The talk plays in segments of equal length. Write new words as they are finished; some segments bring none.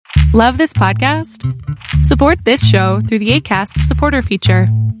Love this podcast? Support this show through the Acast supporter feature.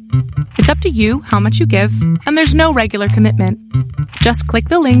 It's up to you how much you give, and there's no regular commitment. Just click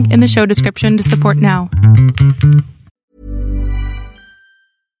the link in the show description to support now.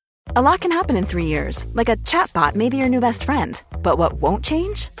 A lot can happen in 3 years, like a chatbot may be your new best friend. But what won't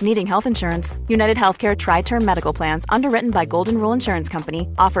change? Needing health insurance. United Healthcare Tri-Term Medical Plans, underwritten by Golden Rule Insurance Company,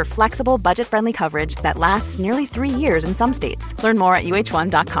 offer flexible, budget-friendly coverage that lasts nearly 3 years in some states. Learn more at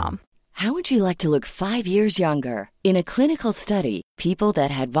uh1.com. How would you like to look 5 years younger? In a clinical study, people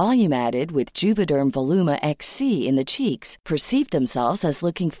that had volume added with Juvederm Voluma XC in the cheeks perceived themselves as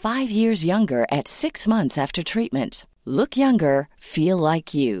looking 5 years younger at 6 months after treatment. Look younger, feel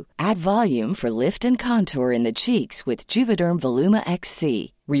like you. Add volume for lift and contour in the cheeks with Juvederm Voluma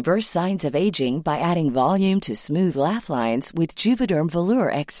XC. Reverse signs of aging by adding volume to smooth laugh lines with Juvederm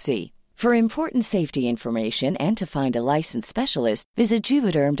Volure XC. For important safety information and to find a licensed specialist, visit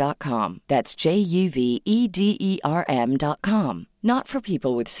Juvederm.com. That's JUVEDERM.com. Not for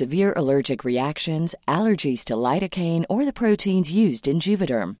people with severe allergic reactions, allergies to lidocaine, or the proteins used in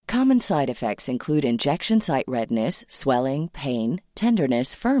Juvederm. Common side effects include injection site redness, swelling, pain,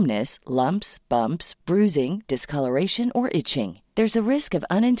 tenderness, firmness, lumps, bumps, bruising, discoloration, or itching. There's a risk of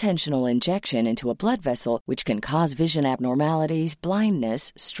unintentional injection into a blood vessel, which can cause vision abnormalities,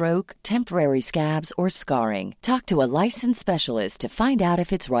 blindness, stroke, temporary scabs, or scarring. Talk to a licensed specialist to find out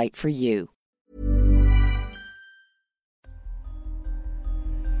if it's right for you.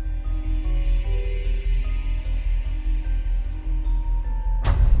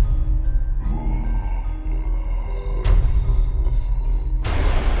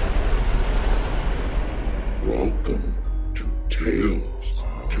 Welcome to Tales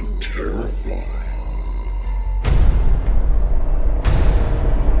to Terrify.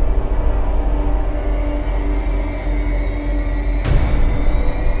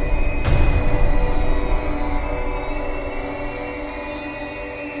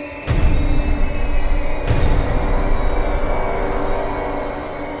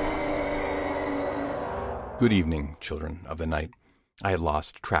 Good evening, children of the night. I had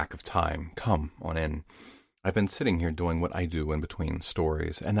lost track of time. Come on in. I've been sitting here doing what I do in between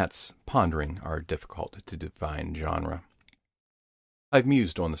stories, and that's pondering our difficult-to-define genre. I've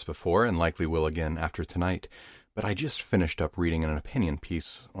mused on this before, and likely will again after tonight, but I just finished up reading an opinion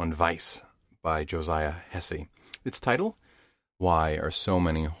piece on Vice by Josiah Hesse. Its title, Why Are So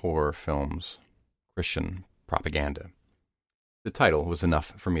Many Horror Films Christian Propaganda? The title was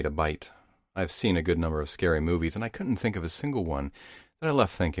enough for me to bite. I've seen a good number of scary movies, and I couldn't think of a single one that I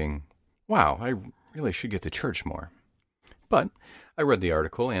left thinking, wow, I really should get to church more. But I read the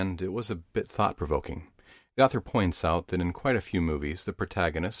article, and it was a bit thought-provoking. The author points out that in quite a few movies, the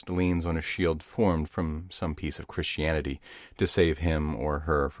protagonist leans on a shield formed from some piece of Christianity to save him or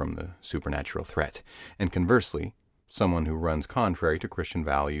her from the supernatural threat, and conversely, someone who runs contrary to Christian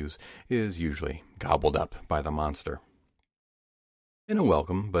values is usually gobbled up by the monster. In a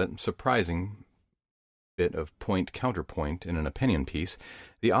welcome but surprising bit of point-counterpoint in an opinion piece,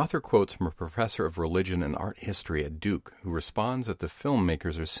 the author quotes from a professor of religion and art history at Duke, who responds that the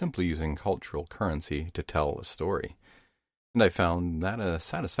filmmakers are simply using cultural currency to tell a story. And I found that a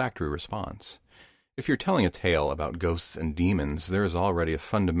satisfactory response. If you're telling a tale about ghosts and demons, there is already a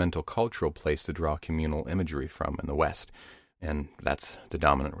fundamental cultural place to draw communal imagery from in the West, and that's the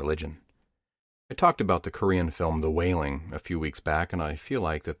dominant religion. I talked about the Korean film The Wailing a few weeks back, and I feel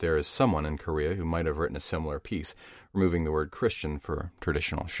like that there is someone in Korea who might have written a similar piece, removing the word Christian for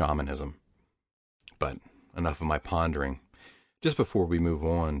traditional shamanism. But enough of my pondering. Just before we move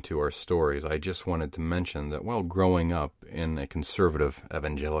on to our stories, I just wanted to mention that while growing up in a conservative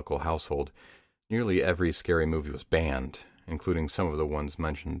evangelical household, nearly every scary movie was banned, including some of the ones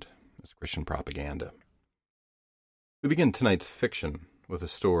mentioned as Christian propaganda. We begin tonight's fiction with a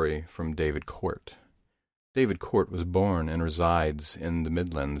story from David Court. David Court was born and resides in the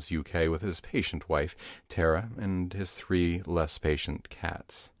Midlands, UK, with his patient wife, Tara, and his 3 less patient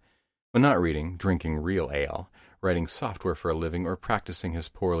cats. When not reading, drinking real ale, writing software for a living, or practicing his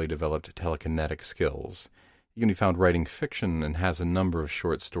poorly developed telekinetic skills, he can be found writing fiction and has a number of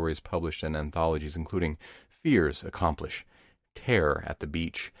short stories published in anthologies, including Fears Accomplish, Terror at the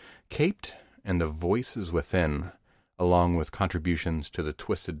Beach, Caped, and The Voices Within, along with contributions to the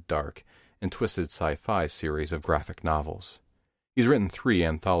Twisted Dark and Twisted Sci-Fi series of graphic novels. He's written 3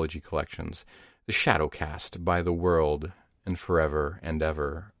 anthology collections, The Shadowcast, By the World, and Forever and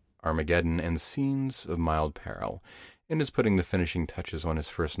Ever, Armageddon, and Scenes of Mild Peril, and is putting the finishing touches on his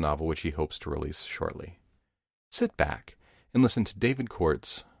first novel, which he hopes to release shortly. Sit back and listen to David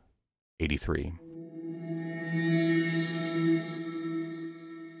Court's 83.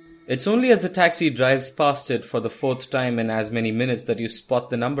 It's only as the taxi drives past it for the 4th time in as many minutes that you spot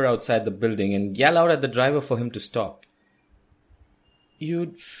the number outside the building and yell out at the driver for him to stop.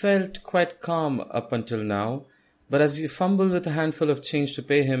 You'd felt quite calm up until now, but as you fumble with a handful of change to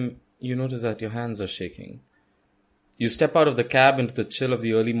pay him, you notice that your hands are shaking. You step out of the cab into the chill of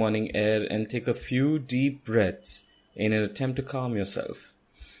the early morning air and take a few deep breaths in an attempt to calm yourself.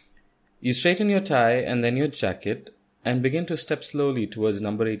 You straighten your tie and then your jacket and begin to step slowly towards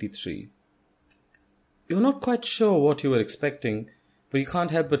number 83. You're not quite sure what you were expecting, but you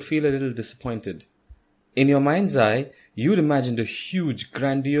can't help but feel a little disappointed. In your mind's eye, you'd imagined a huge,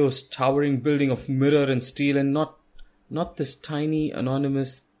 grandiose, towering building of mirror and steel and not this tiny,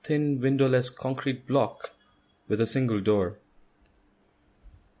 anonymous, thin, windowless concrete block with a single door.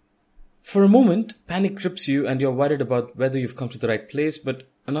 For a moment, panic grips you and you're worried about whether you've come to the right place, but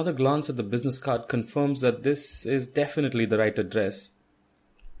another glance at the business card confirms that this is definitely the right address.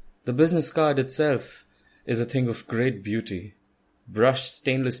 The business card itself is a thing of great beauty. Brushed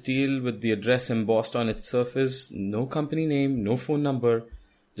stainless steel with the address embossed on its surface, no company name, no phone number,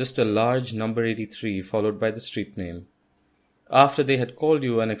 just a large number 83 followed by the street name. After they had called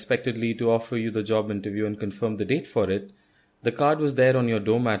you unexpectedly to offer you the job interview and confirm the date for it, the card was there on your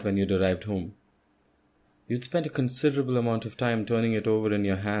doormat when you'd arrived home. You'd spent a considerable amount of time turning it over in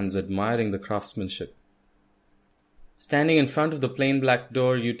your hands, admiring the craftsmanship. Standing in front of the plain black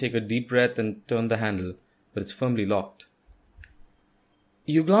door, you take a deep breath and turn the handle, but it's firmly locked.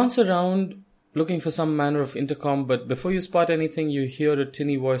 You glance around, looking for some manner of intercom, but before you spot anything, you hear a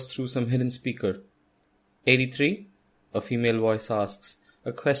tinny voice through some hidden speaker. 83? A female voice asks,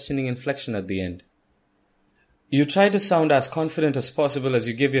 a questioning inflection at the end. You try to sound as confident as possible as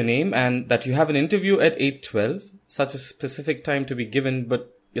you give your name and that you have an interview at 8:12, such a specific time to be given,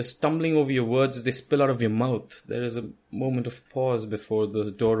 but you're stumbling over your words as they spill out of your mouth. There is a moment of pause before the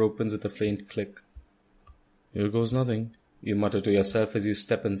door opens with a faint click. Here goes nothing, you mutter to yourself as you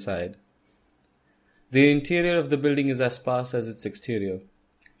step inside. The interior of the building is as sparse as its exterior.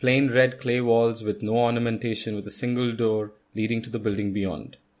 Plain red clay walls with no ornamentation, with a single door leading to the building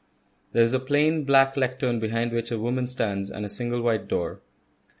beyond. There is a plain black lectern behind which a woman stands and a single white door.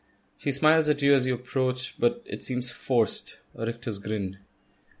 She smiles at you as you approach, but it seems forced, a Richter's grin.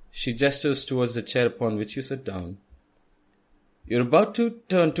 She gestures towards the chair upon which you sit down. You're about to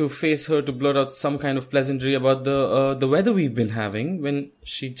turn to face her to blurt out some kind of pleasantry about the weather we've been having, when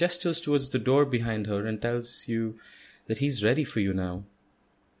she gestures towards the door behind her and tells you that he's ready for you now.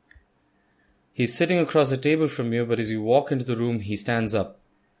 He's sitting across the table from you, but as you walk into the room, he stands up.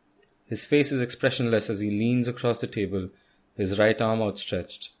 His face is expressionless as he leans across the table, his right arm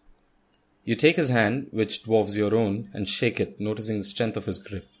outstretched. You take his hand, which dwarfs your own, and shake it, noticing the strength of his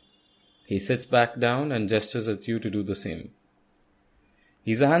grip. He sits back down and gestures at you to do the same.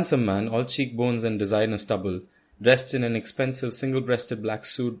 He's a handsome man, all cheekbones and designer stubble, dressed in an expensive single-breasted black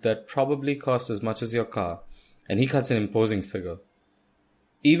suit that probably cost as much as your car, and he cuts an imposing figure.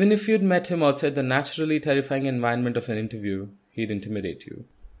 Even if you'd met him outside the naturally terrifying environment of an interview, he'd intimidate you.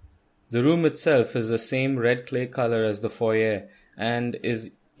 The room itself is the same red clay color as the foyer and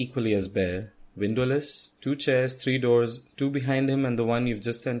is equally as bare. Windowless, 2 chairs, 3 doors, 2 behind him and the one you've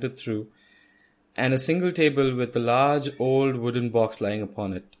just entered through, and a single table with a large old wooden box lying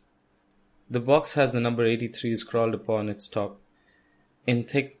upon it. The box has the number 83 scrawled upon its top in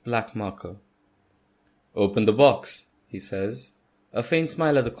thick black marker. "Open the box," he says, a faint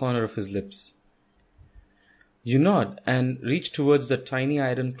smile at the corner of his lips. You nod and reach towards the tiny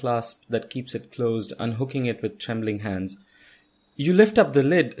iron clasp that keeps it closed, unhooking it with trembling hands. You lift up the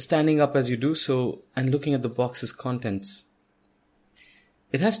lid, standing up as you do so, and looking at the box's contents.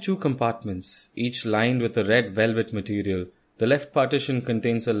 It has 2 compartments, each lined with a red velvet material. The left partition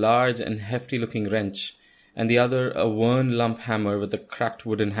contains a large and hefty-looking wrench, and the other a worn lump hammer with a cracked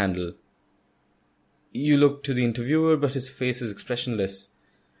wooden handle. You look to the interviewer, but his face is expressionless.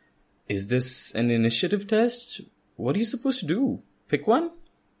 Is this an initiative test? What are you supposed to do? Pick one?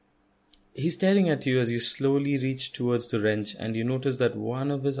 He's staring at you as you slowly reach towards the wrench, and you notice that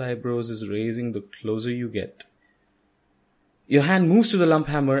one of his eyebrows is raising the closer you get. Your hand moves to the lump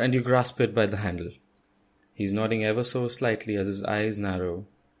hammer and you grasp it by the handle. He's nodding ever so slightly as his eyes narrow.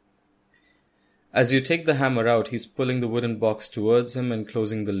 As you take the hammer out, he's pulling the wooden box towards him and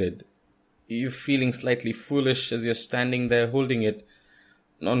closing the lid. You're feeling slightly foolish as you're standing there holding it,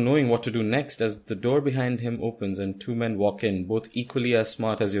 not knowing what to do next, as the door behind him opens and 2 men walk in, both equally as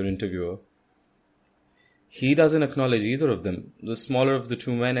smart as your interviewer. He doesn't acknowledge either of them. The smaller of the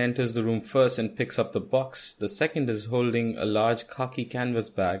 2 men enters the room first and picks up the box. The second is holding a large khaki canvas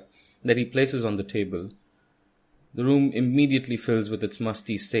bag that he places on the table. The room immediately fills with its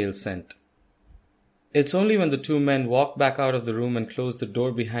musty, stale scent. It's only when the two men walk back out of the room and close the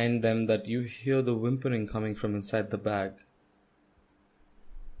door behind them that you hear the whimpering coming from inside the bag.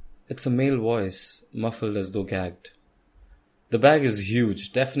 It's a male voice, muffled as though gagged. The bag is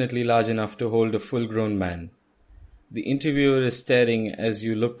huge, definitely large enough to hold a full-grown man. The interviewer is staring as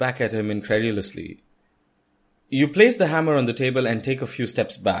you look back at him incredulously. You place the hammer on the table and take a few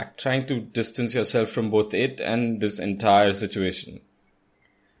steps back, trying to distance yourself from both it and this entire situation.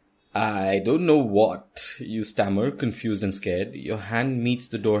 "I don't know what," you stammer, confused and scared. Your hand meets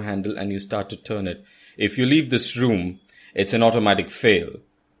the door handle and you start to turn it. "If you leave this room, it's an automatic fail,"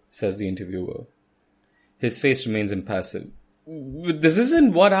 says the interviewer. His face remains impassive. "This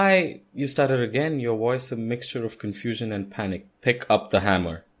isn't what I..." You stutter again, your voice a mixture of confusion and panic. "Pick up the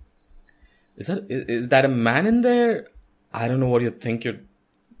hammer." Is that a man in there? I don't know what you think. You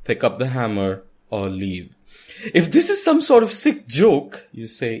pick up the hammer or leave. "If this is some sort of sick joke," you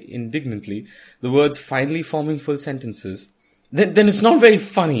say indignantly, the words finally forming full sentences, then it's not very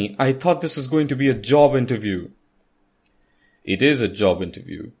funny. I thought this was going to be a job interview." It is a job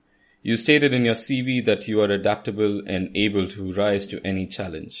interview. You stated in your CV that you are adaptable and able to rise to any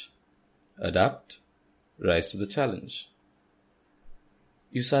challenge. Adapt, rise to the challenge.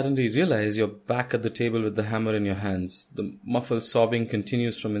 You suddenly realize you're back at the table with the hammer in your hands. The muffled sobbing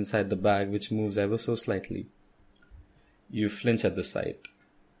continues from inside the bag, which moves ever so slightly. You flinch at the sight.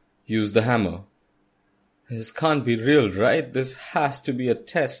 Use the hammer. This can't be real, right? This has to be a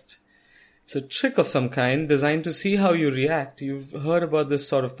test. It's a trick of some kind designed to see how you react. You've heard about this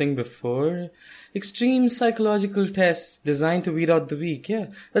sort of thing before. Extreme psychological tests designed to weed out the weak. Yeah,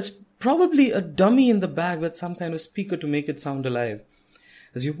 that's probably a dummy in the bag with some kind of speaker to make it sound alive.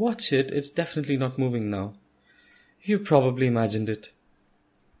 As you watch it, it's definitely not moving now. You probably imagined it.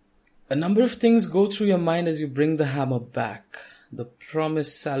 A number of things go through your mind as you bring the hammer back. The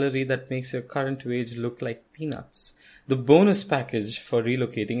promised salary that makes your current wage look like peanuts. The bonus package for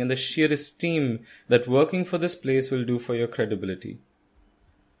relocating and the sheer esteem that working for this place will do for your credibility.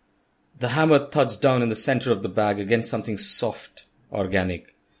 The hammer thuds down in the center of the bag against something soft,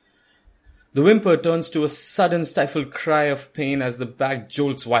 organic. The whimper turns to a sudden stifled cry of pain as the bag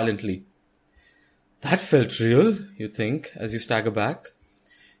jolts violently. That felt real, you think, as you stagger back.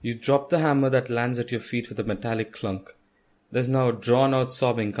 You drop the hammer that lands at your feet with a metallic clunk. There's now drawn-out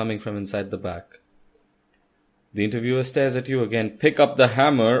sobbing coming from inside the bag. The interviewer stares at you again. "Pick up the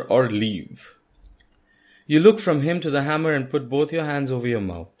hammer or leave." You look from him to the hammer and put both your hands over your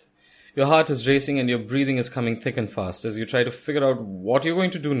mouth. Your heart is racing and your breathing is coming thick and fast as you try to figure out what you're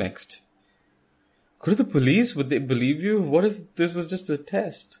going to do next. Could the police, would they believe you? What if this was just a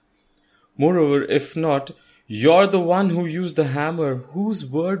test? Moreover, if not, you're the one who used the hammer. Whose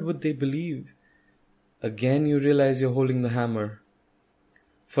word would they believe? Again, you realize you're holding the hammer.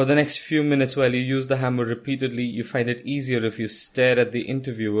 For the next few minutes while you use the hammer repeatedly, you find it easier if you stare at the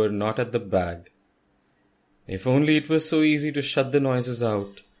interviewer, not at the bag. If only it was so easy to shut the noises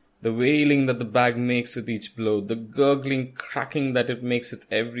out. The wailing that the bag makes with each blow, the gurgling cracking that it makes with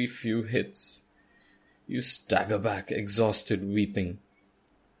every few hits. You stagger back, exhausted, weeping.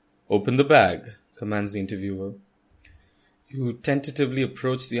 "Open the bag," commands the interviewer. You tentatively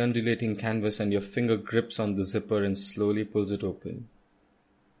approach the undulating canvas and your finger grips on the zipper and slowly pulls it open.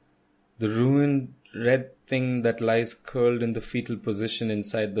 The ruined red thing that lies curled in the fetal position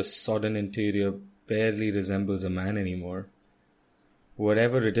inside the sodden interior barely resembles a man anymore.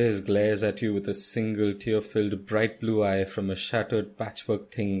 Whatever it is glares at you with a single tear-filled bright blue eye from a shattered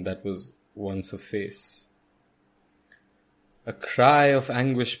patchwork thing that was once a face. A cry of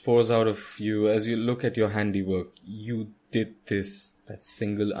anguish pours out of you as you look at your handiwork. "You did this," that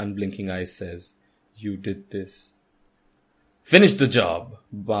single unblinking eye says. "You did this." "Finish the job,"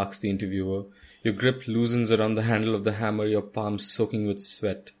 barks the interviewer. Your grip loosens around the handle of the hammer, your palms soaking with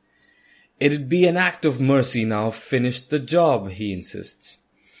sweat. "It'd be an act of mercy now. Finish the job," he insists.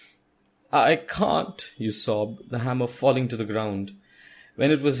 "I can't," you sob, the hammer falling to the ground. When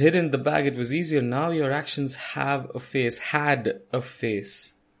it was hidden in the bag, it was easier. Now your actions had a face.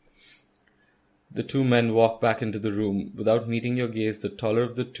 The two men walk back into the room. Without meeting your gaze, the taller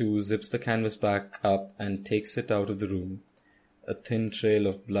of the two zips the canvas back up and takes it out of the room, a thin trail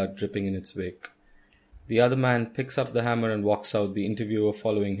of blood dripping in its wake. The other man picks up the hammer and walks out, the interviewer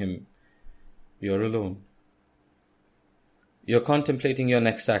following him. You're alone. You're contemplating your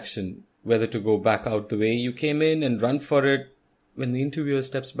next action, whether to go back out the way you came in and run for it, when the interviewer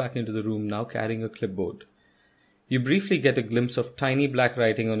steps back into the room, now carrying a clipboard. You briefly get a glimpse of tiny black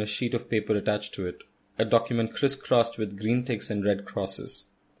writing on a sheet of paper attached to it, a document crisscrossed with green ticks and red crosses.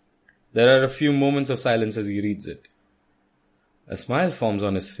 There are a few moments of silence as he reads it. A smile forms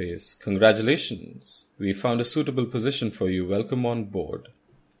on his face. Congratulations. We found a suitable position for you. Welcome on board.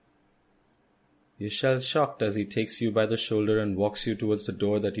 You shall shocked as he takes you by the shoulder and walks you towards the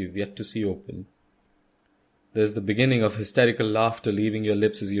door that you've yet to see open. There's the beginning of hysterical laughter leaving your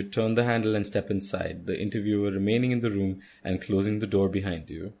lips as you turn the handle and step inside, the interviewer remaining in the room and closing the door behind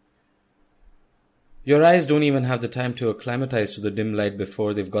you. Your eyes don't even have the time to acclimatize to the dim light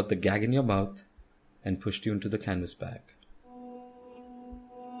before they've got the gag in your mouth and pushed you into the canvas bag.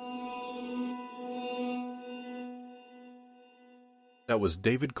 That was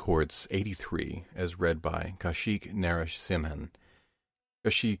David Court's 83, as read by Kaushik Narasimhan.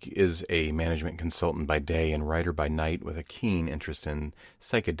 Kaushik is a management consultant by day and writer by night with a keen interest in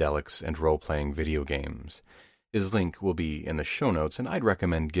psychedelics and role-playing video games. His link will be in the show notes, and I'd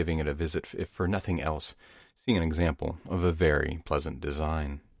recommend giving it a visit if for nothing else, seeing an example of a very pleasant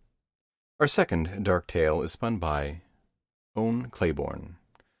design. Our second dark tale is spun by Owen Clayborn.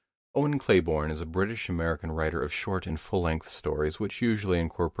 Owen Clayborn is a British-American writer of short and full-length stories which usually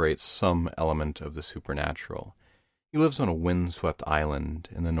incorporates some element of the supernatural. He lives on a wind-swept island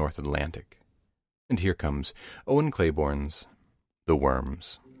in the North Atlantic. And here comes Owen Clayborn's The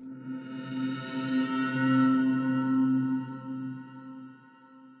Worms.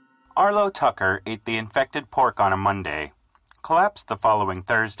 Arlo Tucker ate the infected pork on a Monday, collapsed the following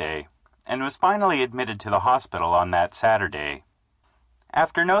Thursday, and was finally admitted to the hospital on that Saturday.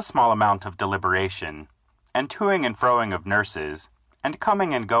 After no small amount of deliberation, and toing and froing of nurses, and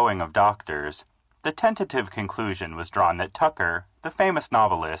coming and going of doctors, the tentative conclusion was drawn that Tucker, the famous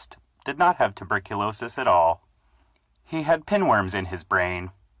novelist, did not have tuberculosis at all. He had pinworms in his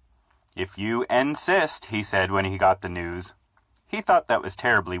brain. "If you insist," he said when he got the news. He thought that was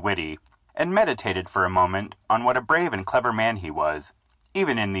terribly witty, and meditated for a moment on what a brave and clever man he was,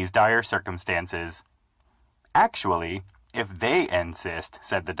 even in these dire circumstances. "Actually, if they insist,"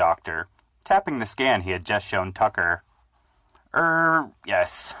 said the doctor, tapping the scan he had just shown Tucker.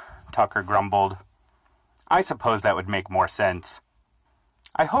 Yes," Tucker grumbled. "I suppose that would make more sense."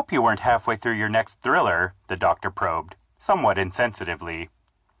 "I hope you weren't halfway through your next thriller," the doctor probed, somewhat insensitively.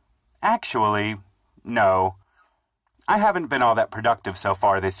 "Actually, no. I haven't been all that productive so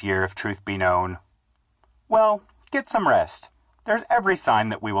far this year, if truth be known." "Well, get some rest. There's every sign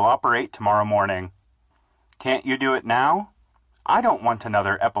that we will operate tomorrow morning." "Can't you do it now?" "I don't want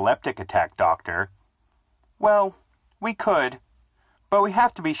another epileptic attack, doctor." "Well, we could, but we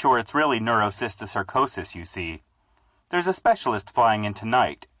have to be sure it's really neurocysticercosis, you see. There's a specialist flying in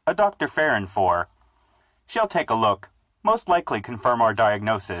tonight, a Dr. Farron for. She'll take a look, most likely confirm our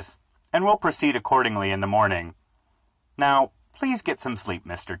diagnosis, and we'll proceed accordingly in the morning. Now, please get some sleep,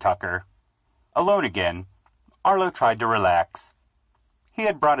 Mr. Tucker." Alone again, Arlo tried to relax. He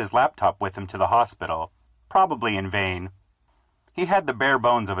had brought his laptop with him to the hospital, probably in vain. He had the bare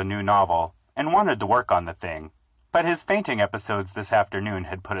bones of a new novel, and wanted to work on the thing, but his fainting episodes this afternoon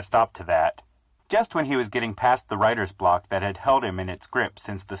had put a stop to that. Just when he was getting past the writer's block that had held him in its grip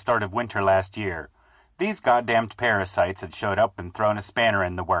since the start of winter last year, these goddamned parasites had showed up and thrown a spanner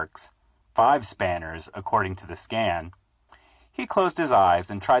in the works. 5 spanners, according to the scan. He closed his eyes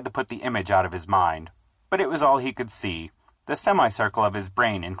and tried to put the image out of his mind, but it was all he could see, the semicircle of his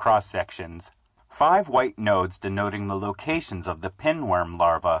brain in cross-sections. 5 white nodes denoting the locations of the pinworm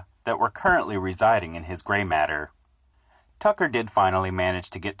larvae that were currently residing in his gray matter. Tucker did finally manage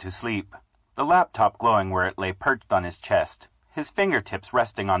to get to sleep, the laptop glowing where it lay perched on his chest, his fingertips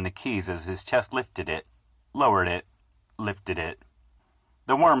resting on the keys as his chest lifted it, lowered it, lifted it.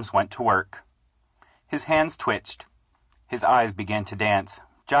 The worms went to work. His hands twitched. His eyes began to dance,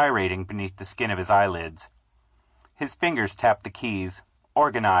 gyrating beneath the skin of his eyelids. His fingers tapped the keys,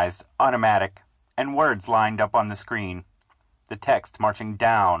 organized, automatic, and words lined up on the screen. The text marching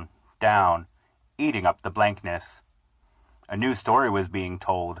down, down, eating up the blankness. A new story was being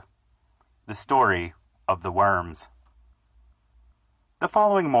told. The story of the worms. The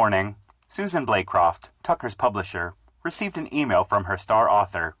following morning, Susan Blaycroft, Tucker's publisher, received an email from her star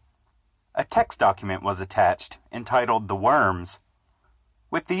author. A text document was attached, entitled The Worms.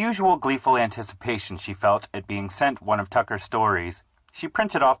 With the usual gleeful anticipation she felt at being sent one of Tucker's stories, she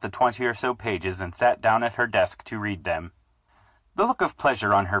printed off the 20 or so pages and sat down at her desk to read them. The look of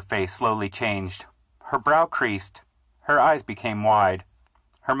pleasure on her face slowly changed. Her brow creased. Her eyes became wide.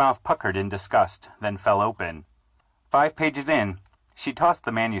 Her mouth puckered in disgust, then fell open. 5 pages in, she tossed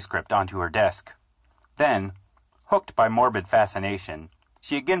the manuscript onto her desk. Then, hooked by morbid fascination,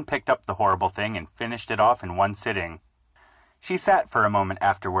 she again picked up the horrible thing and finished it off in one sitting. She sat for a moment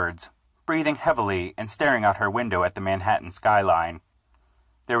afterwards, breathing heavily and staring out her window at the Manhattan skyline.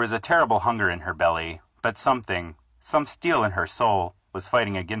 There was a terrible hunger in her belly, but some steel in her soul, was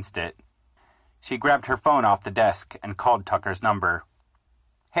fighting against it. She grabbed her phone off the desk and called Tucker's number.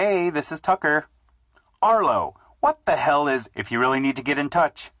 "Hey, this is Tucker." "Arlo, what the hell is—" "If you really need to get in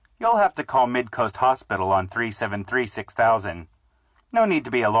touch, you'll have to call Mid-Coast Hospital on 373-6000. No need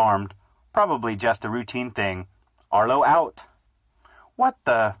to be alarmed. Probably just a routine thing. Arlo out." "What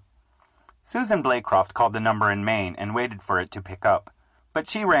the—" Susan Blaycroft called the number in Maine and waited for it to pick up, but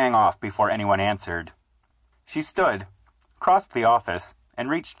she rang off before anyone answered. She stood, crossed the office, and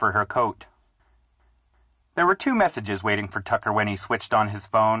reached for her coat. There were 2 messages waiting for Tucker when he switched on his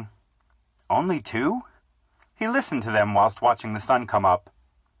phone. Only 2? He listened to them whilst watching the sun come up.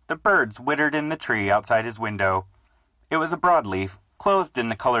 The birds whittered in the tree outside his window. It was a broadleaf, clothed in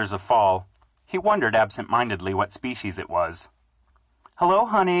the colors of fall. He wondered absent-mindedly what species it was. "Hello,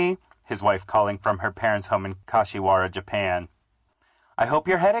 honey," his wife calling from her parents' home in Kashiwara, Japan. "I hope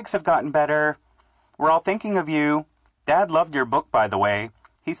your headaches have gotten better. We're all thinking of you. Dad loved your book, by the way.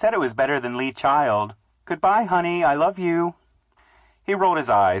 He said it was better than Lee Child. Goodbye, honey. I love you." He rolled his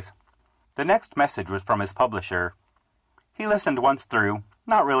eyes. The next message was from his publisher. He listened once through,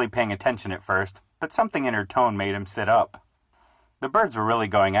 not really paying attention at first, but something in her tone made him sit up. The birds were really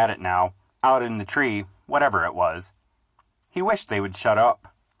going at it now, out in the tree, whatever it was. He wished they would shut up.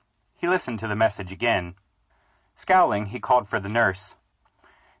 He listened to the message again. Scowling, he called for the nurse.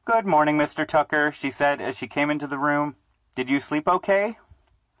 "Good morning, Mr. Tucker," she said as she came into the room. "Did you sleep okay?"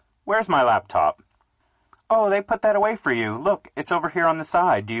 "Where's my laptop?" "Oh, they put that away for you. Look, it's over here on the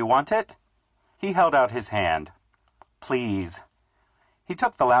side. Do you want it?" He held out his hand. "Please." He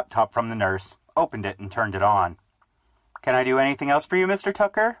took the laptop from the nurse, opened it, and turned it on. "Can I do anything else for you, Mr.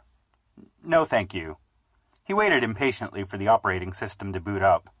 Tucker?" "No, thank you." He waited impatiently for the operating system to boot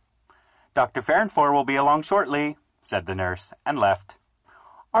up. "Dr. Farrenfor will be along shortly," said the nurse, and left.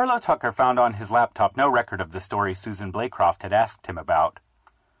 Arlo Tucker found on his laptop no record of the story Susan Blaycroft had asked him about.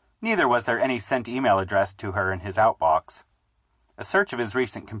 Neither was there any sent email addressed to her in his outbox. A search of his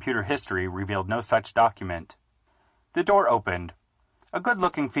recent computer history revealed no such document. The door opened. A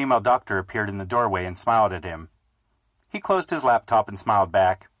good-looking female doctor appeared in the doorway and smiled at him. He closed his laptop and smiled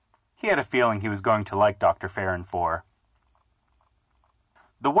back. He had a feeling he was going to like Dr. Farrenfor.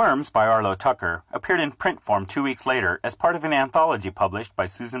 The Worms by Arlo Tucker appeared in print form 2 weeks later as part of an anthology published by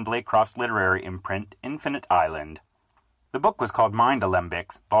Susan Blaycroft's literary imprint, Infinite Island. The book was called Mind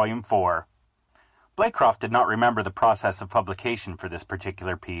Alembics, Volume 4. Blaycroft did not remember the process of publication for this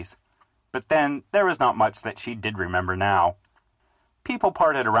particular piece, but then there was not much that she did remember now. People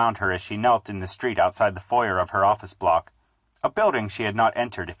parted around her as she knelt in the street outside the foyer of her office block, a building she had not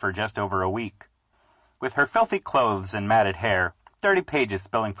entered for just over a week. With her filthy clothes and matted hair, dirty pages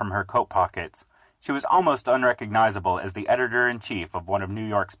spilling from her coat pockets, she was almost unrecognizable as the editor-in-chief of one of New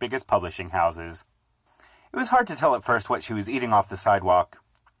York's biggest publishing houses. It was hard to tell at first what she was eating off the sidewalk.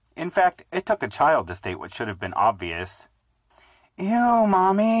 In fact, it took a child to state what should have been obvious. "Ew,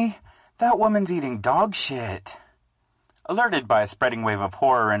 Mommy, that woman's eating dog shit." Alerted by a spreading wave of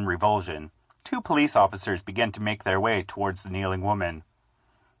horror and revulsion, 2 police officers began to make their way towards the kneeling woman.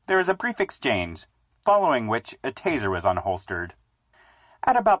 There was a brief exchange, following which a taser was unholstered.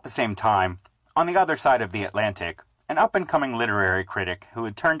 At about the same time, on the other side of the Atlantic, an up-and-coming literary critic who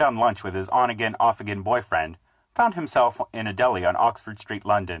had turned down lunch with his on-again, off-again boyfriend found himself in a deli on Oxford Street,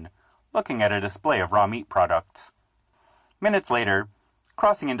 London, looking at a display of raw meat products. Minutes later,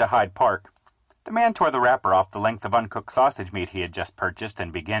 crossing into Hyde Park, the man tore the wrapper off the length of uncooked sausage meat he had just purchased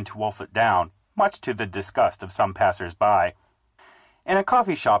and began to wolf it down, much to the disgust of some passers-by. In a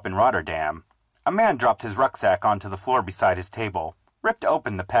coffee shop in Rotterdam, a man dropped his rucksack onto the floor beside his table, ripped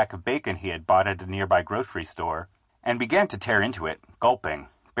open the pack of bacon he had bought at a nearby grocery store, and began to tear into it, gulping,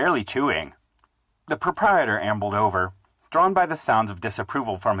 barely chewing. The proprietor ambled over, drawn by the sounds of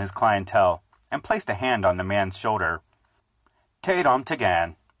disapproval from his clientele, and placed a hand on the man's shoulder. "Taid om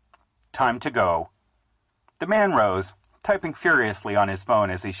tagan. Time to go." The man rose, typing furiously on his phone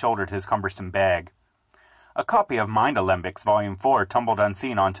as he shouldered his cumbersome bag. A copy of Mind Alembics Volume 4 tumbled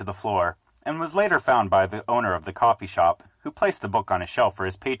unseen onto the floor, and was later found by the owner of the coffee shop, who placed the book on a shelf for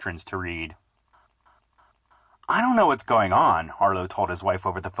his patrons to read. "I don't know what's going on," Arlo told his wife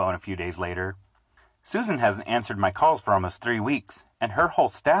over the phone a few days later. "Susan hasn't answered my calls for almost 3 weeks, and her whole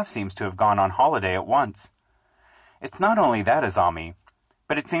staff seems to have gone on holiday at once. It's not only that, Azami,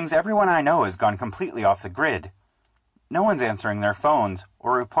 but it seems everyone I know has gone completely off the grid. No one's answering their phones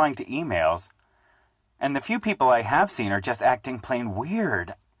or replying to emails, and the few people I have seen are just acting plain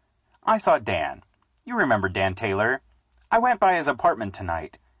weird. I saw Dan. You remember Dan Taylor? I went by his apartment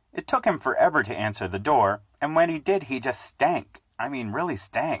tonight. It took him forever to answer the door, and when he did, he just stank. really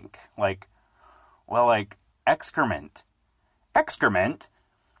stank. Like excrement. Excrement?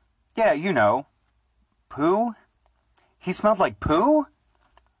 Yeah, you know. Poo? He smelled like poo?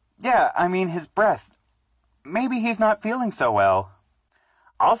 Yeah, his breath. Maybe he's not feeling so well.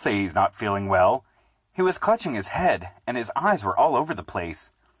 I'll say he's not feeling well. He was clutching his head, and his eyes were all over the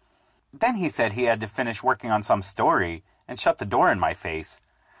place. Then he said he had to finish working on some story and shut the door in my face.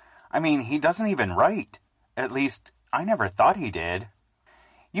 He doesn't even write. At least, I never thought he did.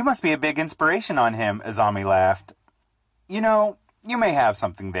 You must be a big inspiration on him, Azami laughed. You know, you may have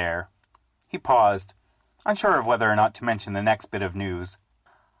something there. He paused, unsure of whether or not to mention the next bit of news.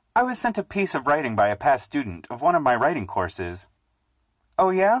 I was sent a piece of writing by a past student of one of my writing courses. Oh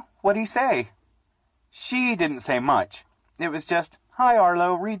yeah? What'd he say? She didn't say much. It was just, "Hi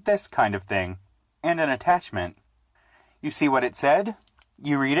Arlo, read this" kind of thing. And an attachment. You see what it said?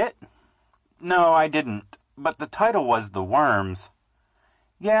 You read it? No, I didn't. But the title was The Worms.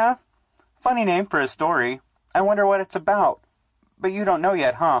 Yeah? Funny name for a story. I wonder what it's about. But you don't know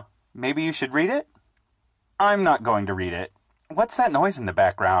yet, huh? Maybe you should read it? I'm not going to read it. What's that noise in the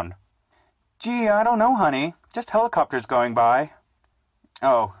background? Gee, I don't know, honey. Just helicopters going by.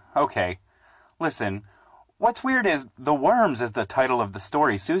 Oh, okay. Listen, what's weird is The Worms is the title of the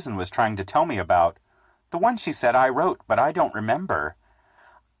story Susan was trying to tell me about. The one she said I wrote, but I don't remember.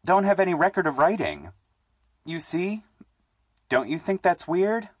 Don't have any record of writing. You see? Don't you think that's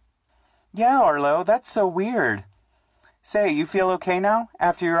weird? Yeah, Arlo, that's so weird. Say, you feel okay now,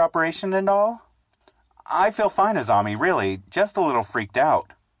 after your operation and all? I feel fine, Azami, really, just a little freaked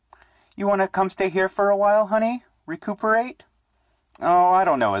out. You want to come stay here for a while, honey? Recuperate? Oh, I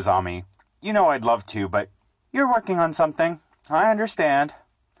don't know, Azami. You know I'd love to, but you're working on something. I understand.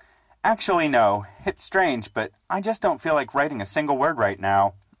 Actually, no. It's strange, but I just don't feel like writing a single word right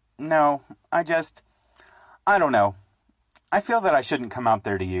now. No, I don't know. I feel that I shouldn't come out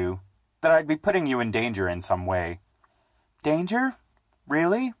there to you. That I'd be putting you in danger in some way. Danger?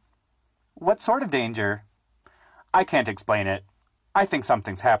 Really? What sort of danger? I can't explain it. I think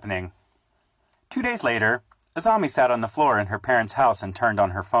something's happening. 2 days later, Azami sat on the floor in her parents' house and turned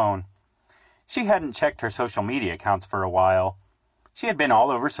on her phone. She hadn't checked her social media accounts for a while. She had been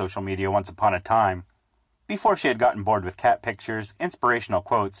all over social media once upon a time, before she had gotten bored with cat pictures, inspirational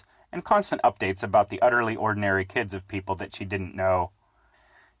quotes, and constant updates about the utterly ordinary kids of people that she didn't know.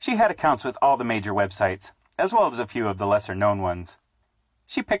 She had accounts with all the major websites, as well as a few of the lesser-known ones.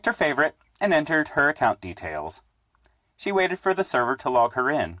 She picked her favorite and entered her account details. She waited for the server to log her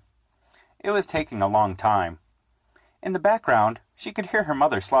in. It was taking a long time. In the background, she could hear her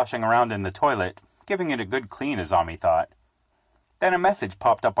mother sloshing around in the toilet, giving it a good clean, Azami thought. Then a message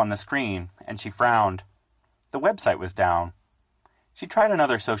popped up on the screen, and she frowned. The website was down. She tried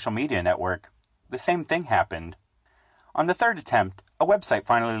another social media network. The same thing happened. On the third attempt, a website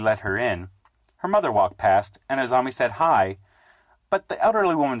finally let her in. Her mother walked past, and Azami said hi, but the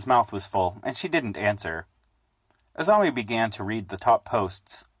elderly woman's mouth was full, and she didn't answer. Azami began to read the top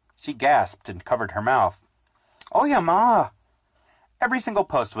posts. She gasped and covered her mouth. Oh, yeah, Ma! Every single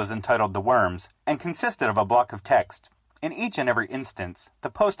post was entitled The Worms, and consisted of a block of text. In each and every instance, the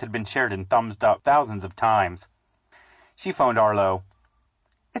post had been shared and thumbs up thousands of times. She phoned Arlo.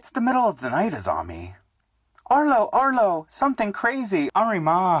 It's the middle of the night, Azami. Arlo, something crazy. Ari,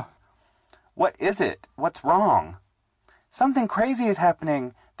 Ma. What is it? What's wrong? Something crazy is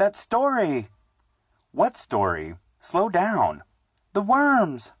happening. That story. What story? Slow down. The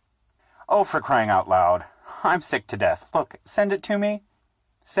Worms. Oh, for crying out loud. I'm sick to death. Look, send it to me.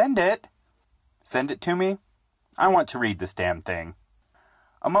 Send it? Send it to me? I want to read this damn thing.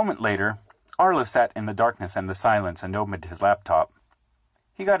 A moment later, Arlo sat in the darkness and the silence and opened his laptop.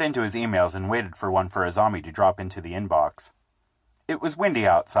 He got into his emails and waited for one for Azami to drop into the inbox. It was windy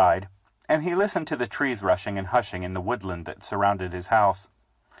outside, and he listened to the trees rushing and hushing in the woodland that surrounded his house.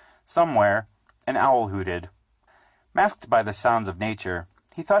 Somewhere, an owl hooted. Masked by the sounds of nature,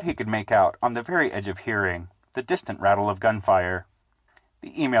 he thought he could make out, on the very edge of hearing, the distant rattle of gunfire.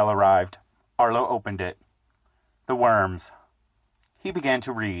 The email arrived. Arlo opened it. The Worms. He began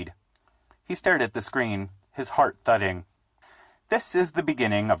to read. He stared at the screen, his heart thudding. This is the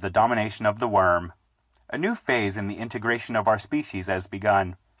beginning of the domination of the worm. A new phase in the integration of our species has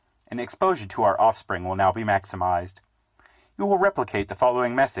begun, and exposure to our offspring will now be maximized. You will replicate the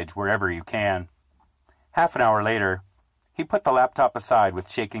following message wherever you can. Half an hour later, he put the laptop aside with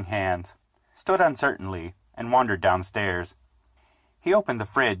shaking hands, stood uncertainly, and wandered downstairs. He opened the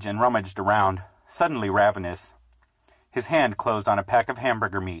fridge and rummaged around, suddenly ravenous. His hand closed on a pack of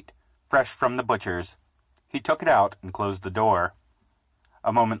hamburger meat, fresh from the butcher's. He took it out and closed the door.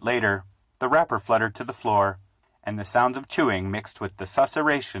 A moment later, the wrapper fluttered to the floor, and the sounds of chewing mixed with the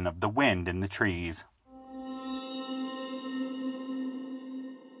susurration of the wind in the trees.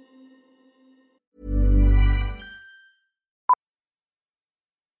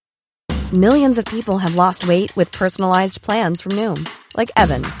 Millions of people have lost weight with personalized plans from Noom. Like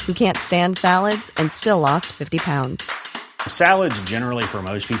Evan, who can't stand salads and still lost 50 pounds. Salads generally for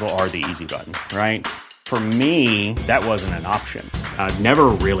most people are the easy button, right? For me, that wasn't an option. I never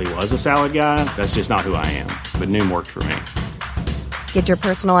really was a salad guy. That's just not who I am. But Noom worked for me. Get your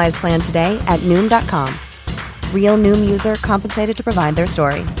personalized plan today at Noom.com. Real Noom user compensated to provide their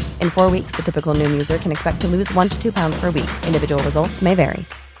story. In 4 weeks, the typical Noom user can expect to lose 1 to 2 pounds per week. Individual results may vary.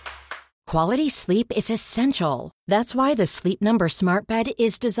 Quality sleep is essential. That's why the Sleep Number Smart Bed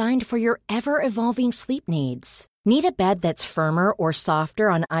is designed for your ever-evolving sleep needs. Need a bed that's firmer or softer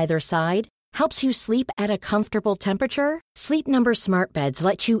on either side? Helps you sleep at a comfortable temperature? Sleep Number Smart Beds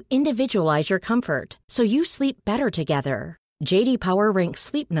let you individualize your comfort, so you sleep better together. J.D. Power ranks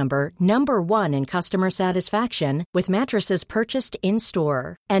Sleep Number #1 in customer satisfaction with mattresses purchased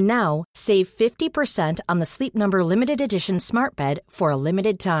in-store. And now, save 50% on the Sleep Number Limited Edition Smart Bed for a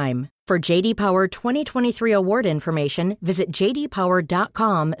limited time. For J.D. Power 2023 award information, visit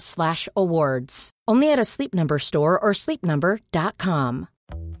jdpower.com/awards. Only at a Sleep Number store or sleepnumber.com.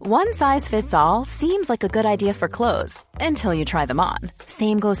 One size fits all seems like a good idea for clothes until you try them on.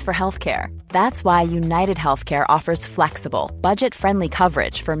 Same goes for healthcare. That's why United Healthcare offers flexible, budget-friendly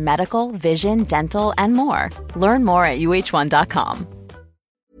coverage for medical, vision, dental, and more. Learn more at uh1.com.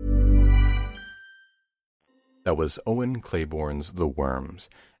 That was Owen Clayborn's The Worms,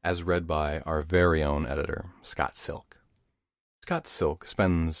 as read by our very own editor, Scott Silk. Scott Silk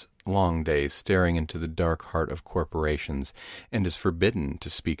spends long days staring into the dark heart of corporations and is forbidden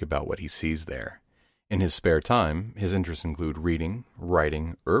to speak about what he sees there. In his spare time, his interests include reading,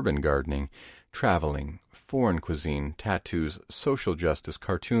 writing, urban gardening, traveling, foreign cuisine, tattoos, social justice,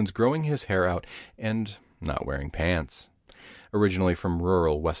 cartoons, growing his hair out, and not wearing pants. Originally from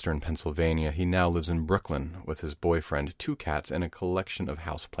rural western Pennsylvania, he now lives in Brooklyn with his boyfriend, 2 cats, and a collection of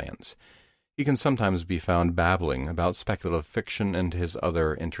houseplants. He can sometimes be found babbling about speculative fiction and his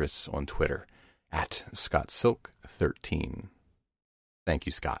other interests on Twitter, at ScottSilk13. Thank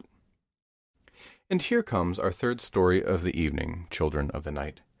you, Scott. And here comes our third story of the evening, children of the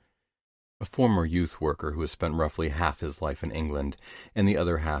night. A former youth worker who has spent roughly half his life in England and the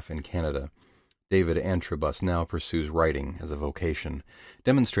other half in Canada, David Antrobus now pursues writing as a vocation,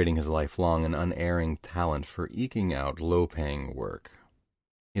 demonstrating his lifelong and unerring talent for eking out low-paying work.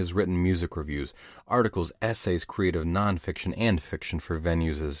 He has written music reviews, articles, essays, creative nonfiction, and fiction for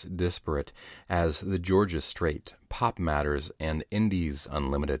venues as disparate as the Georgia Strait, Pop Matters, and Indies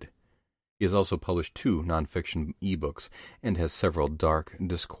Unlimited. He has also published 2 nonfiction ebooks and has several dark,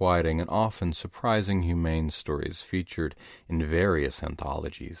 disquieting, and often surprising humane stories featured in various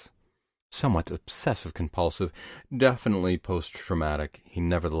anthologies. Somewhat obsessive-compulsive, definitely post-traumatic, he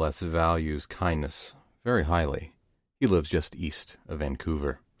nevertheless values kindness very highly. He lives just east of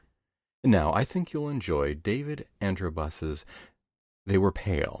Vancouver. And now, I think you'll enjoy David Antrobus's They Were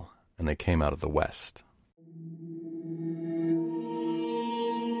Pale, and They Came Out of the West.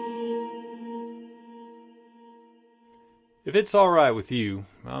 If it's all right with you,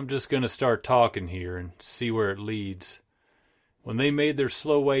 I'm just going to start talking here and see where it leads. When they made their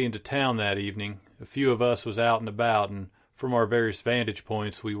slow way into town that evening, a few of us was out and about, and from our various vantage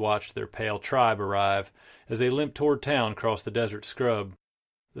points we watched their pale tribe arrive as they limped toward town across the desert scrub.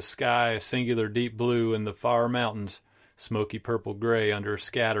 The sky a singular deep blue, and the far mountains smoky purple-gray under a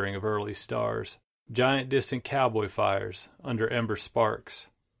scattering of early stars. Giant distant cowboy fires under ember sparks.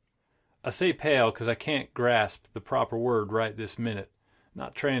 I say pale because I can't grasp the proper word right this minute.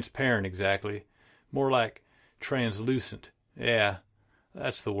 Not transparent exactly, more like translucent. Yeah,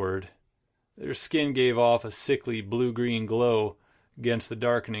 that's the word. Their skin gave off a sickly blue-green glow against the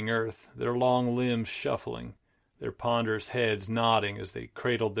darkening earth, their long limbs shuffling, their ponderous heads nodding as they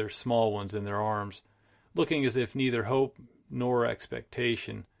cradled their small ones in their arms, looking as if neither hope nor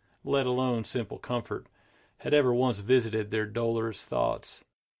expectation, let alone simple comfort, had ever once visited their dolorous thoughts.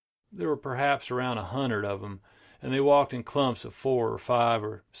 There were perhaps around 100 of them, and they walked in clumps of 4 or 5,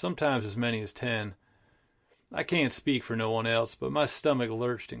 or sometimes as many as 10. I can't speak for no one else, but my stomach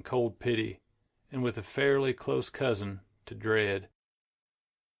lurched in cold pity, and with a fairly close cousin to dread.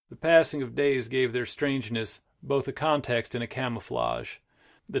 The passing of days gave their strangeness both a context and a camouflage,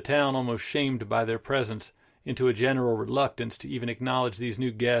 the town almost shamed by their presence into a general reluctance to even acknowledge these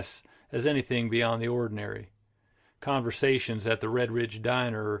new guests as anything beyond the ordinary. Conversations at the Red Ridge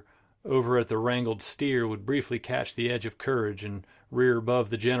Diner or over at the Wrangled Steer would briefly catch the edge of courage and rear above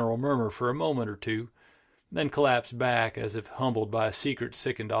the general murmur for a moment or two, then collapsed back as if humbled by a secret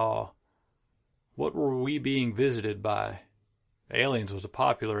sickened awe. What were we being visited by? Aliens was a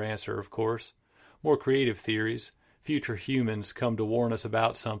popular answer, of course. More creative theories, future humans come to warn us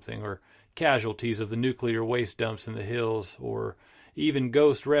about something, or casualties of the nuclear waste dumps in the hills, or even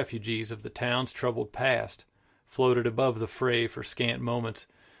ghost refugees of the town's troubled past, floated above the fray for scant moments,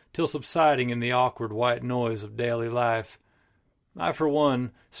 till subsiding in the awkward white noise of daily life. I, for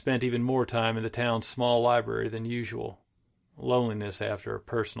one, spent even more time in the town's small library than usual. Loneliness after a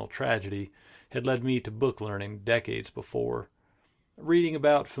personal tragedy had led me to book learning decades before, reading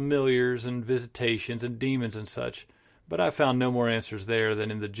about familiars and visitations and demons and such, but I found no more answers there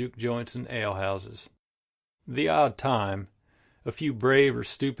than in the juke joints and alehouses. The odd time, a few brave or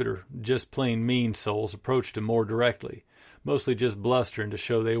stupid or just plain mean souls approached him more directly, mostly just blustering to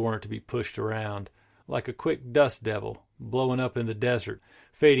show they weren't to be pushed around, like a quick dust devil, blowing up in the desert,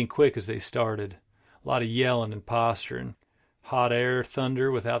 fading quick as they started. A lot of yelling and posturing, hot air,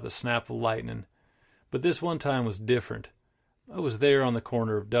 thunder without the snap of lightning. But this one time was different. I was there on the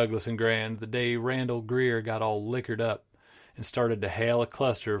corner of Douglas and Grand the day Randall Greer got all liquored up and started to hail a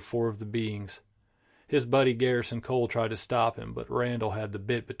cluster of 4 of the beings. His buddy Garrison Cole tried to stop him, but Randall had the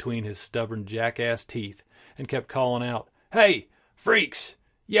bit between his stubborn jackass teeth and kept calling out, "Hey, freaks!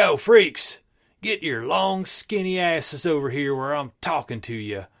 Yo, freaks! Get your long, skinny asses over here where I'm talking to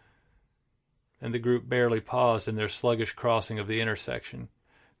you." And the group barely paused in their sluggish crossing of the intersection,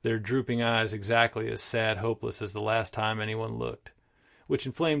 their drooping eyes exactly as sad hopeless as the last time anyone looked, which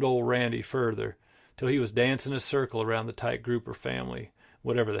inflamed old Randy further, till he was dancing a circle around the tight group or family,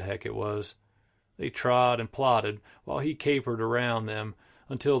 whatever the heck it was. They trod and plotted while he capered around them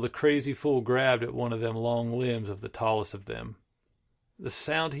until the crazy fool grabbed at one of them long limbs of the tallest of them. The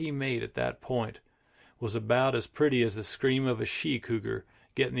sound he made at that point was about as pretty as the scream of a she-cougar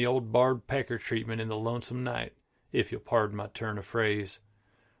getting the old barbed pecker treatment in the lonesome night, if you'll pardon my turn of phrase,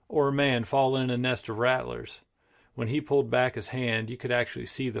 or a man falling in a nest of rattlers. When he pulled back his hand, you could actually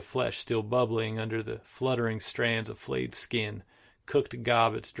see the flesh still bubbling under the fluttering strands of flayed skin, cooked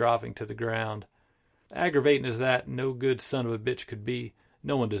gobbets dropping to the ground. Aggravating as that no good son of a bitch could be,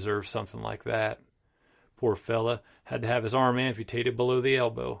 no one deserves something like that. Poor fella had to have his arm amputated below the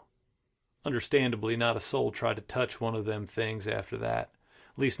elbow. Understandably, not a soul tried to touch one of them things after that,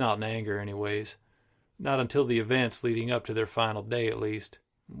 at least not in anger anyways. Not until the events leading up to their final day at least,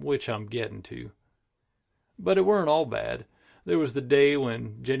 which I'm getting to. But it weren't all bad. There was the day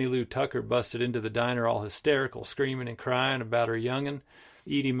when Jenny Lou Tucker busted into the diner all hysterical, screaming and crying about her young'un,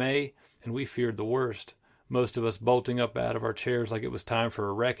 Edie Mae, and we feared the worst, most of us bolting up out of our chairs like it was time for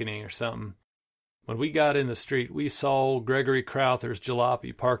a reckoning or something. When we got in the street, we saw old Gregory Crowther's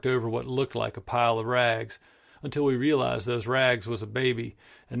jalopy parked over what looked like a pile of rags, until we realized those rags was a baby,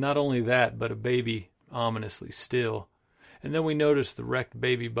 and not only that, but a baby ominously still. And then we noticed the wrecked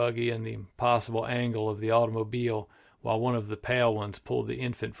baby buggy and the impossible angle of the automobile, while one of the pale ones pulled the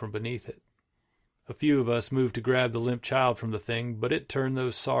infant from beneath it. A few of us moved to grab the limp child from the thing, but it turned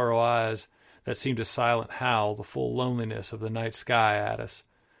those sorrow eyes that seemed to silent howl the full loneliness of the night sky at us,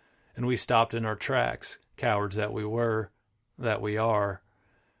 and we stopped in our tracks, cowards that we were, that we are.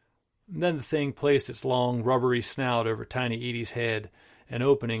 And then the thing placed its long, rubbery snout over tiny Edie's head, an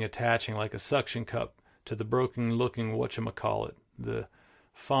opening attaching like a suction cup to the broken-looking whatchamacallit, the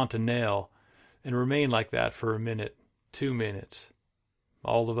fontanelle, and remained like that for a minute, 2 minutes.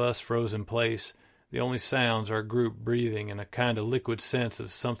 All of us froze in place, the only sounds our group breathing and a kind of liquid sense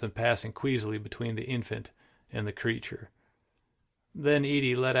of something passing queasily between the infant and the creature. Then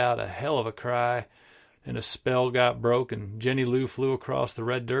Edie let out a hell of a cry, and a spell got broke, and Jenny Lou flew across the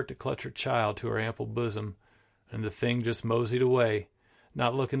red dirt to clutch her child to her ample bosom, and the thing just moseyed away,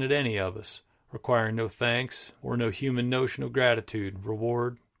 not looking at any of us, requiring no thanks or no human notion of gratitude,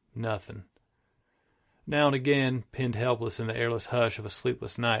 reward, nothing. Now and again, pinned helpless in the airless hush of a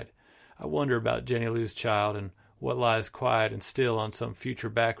sleepless night, I wonder about Jenny Lou's child and what lies quiet and still on some future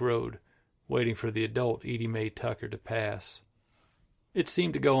back road, waiting for the adult Edie Mae Tucker to pass. It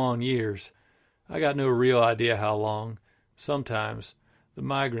seemed to go on years. I got no real idea how long. Sometimes the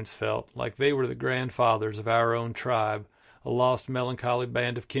migrants felt like they were the grandfathers of our own tribe, a lost melancholy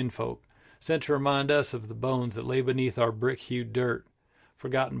band of kinfolk, sent to remind us of the bones that lay beneath our brick-hued dirt,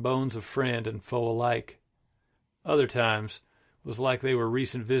 forgotten bones of friend and foe alike. Other times was like they were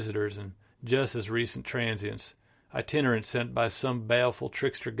recent visitors and just as recent transients, itinerants sent by some baleful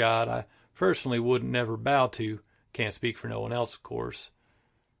trickster god I personally wouldn't never bow to, can't speak for no one else, of course.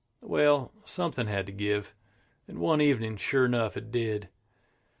 Well, something had to give, and one evening, sure enough, it did.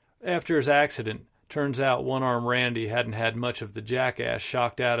 After his accident, turns out one-armed Randy hadn't had much of the jackass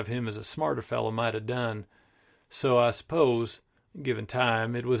shocked out of him as a smarter fellow might have done, So I suppose, given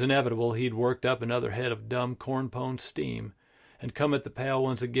time, it was inevitable he'd worked up another head of dumb corn-pone steam, and come at the pail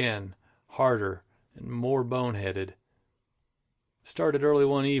once again, harder and more boneheaded. Started early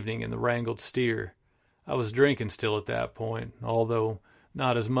one evening in the wrangled steer. I was drinking still at that point, although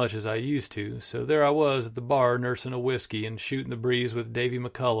not as much as I used to, so there I was at the bar nursing a whiskey and shooting the breeze with Davy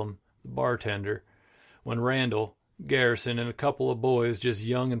McCullum, the bartender, when Randall, Garrison, and a couple of boys just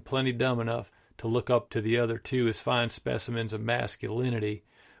young and plenty dumb enough to look up to the other two as fine specimens of masculinity,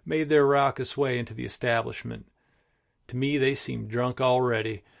 made their raucous way into the establishment. To me they seemed drunk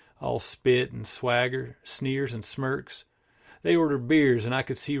already, all spit and swagger, sneers and smirks. They ordered beers, and I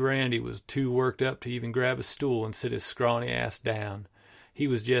could see Randy was too worked up to even grab a stool and sit his scrawny ass down. He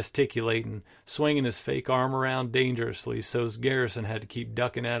was gesticulating, swinging his fake arm around dangerously, so's Garrison had to keep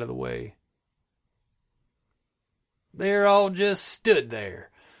ducking out of the way. They're all just stood there,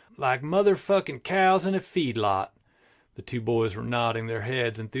 like motherfucking cows in a feedlot. The two boys were nodding their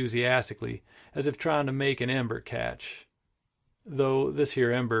heads enthusiastically, as if trying to make an ember catch, though this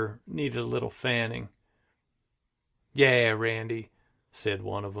here ember needed a little fanning. Yeah, Randy, said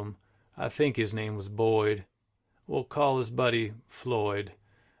one of them. I think his name was Boyd. We'll call his buddy Floyd.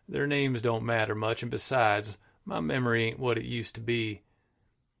 Their names don't matter much, and besides, my memory ain't what it used to be.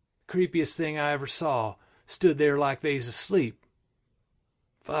 Creepiest thing I ever saw. Stood there like they's asleep.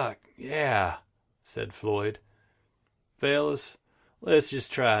 Fuck, yeah, said Floyd. Fellas, let's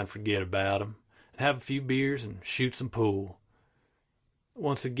just try and forget about 'em, and have a few beers and shoot some pool.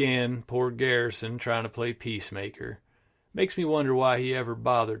 Once again, poor Garrison trying to play peacemaker. Makes me wonder why he ever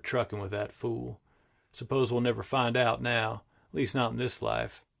bothered trucking with that fool. Suppose we'll never find out now, at least not in this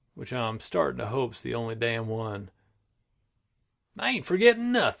life, which I'm starting to hope's the only damn one. I ain't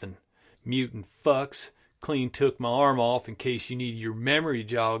forgetting nothing. Mutant fucks. Clean took my arm off in case you need your memory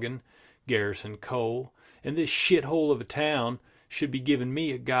jogging, Garrison Cole. And this shithole of a town should be giving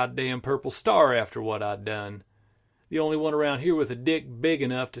me a goddamn purple star after what I'd done. The only one around here with a dick big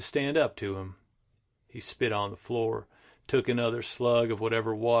enough to stand up to him. He spit on the floor, took another slug of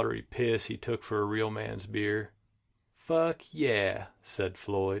whatever watery piss he took for a real man's beer. Fuck yeah, said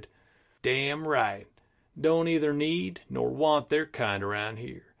Floyd. Damn right. Don't either need nor want their kind around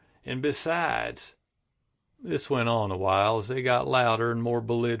here. And besides... This went on a while as they got louder and more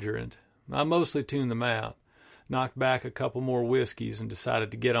belligerent. I mostly tuned them out, knocked back a couple more whiskeys, and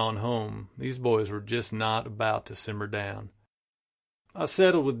decided to get on home. These boys were just not about to simmer down. I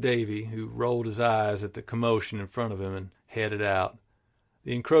settled with Davy, who rolled his eyes at the commotion in front of him and headed out.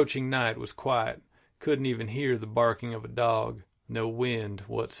 The encroaching night was quiet. Couldn't even hear the barking of a dog. No wind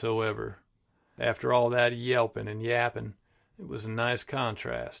whatsoever. After all that yelping and yapping, it was a nice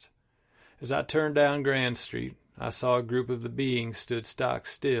contrast. As I turned down Grand Street, I saw a group of the beings stood stock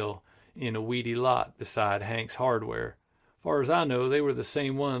still in a weedy lot beside Hank's Hardware. Far as I know, they were the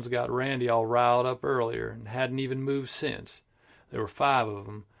same ones got Randy all riled up earlier and hadn't even moved since. There were 5 of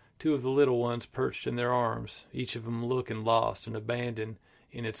them, 2 of the little ones perched in their arms, each of them looking lost and abandoned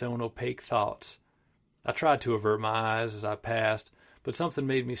in its own opaque thoughts. I tried to avert my eyes as I passed, but something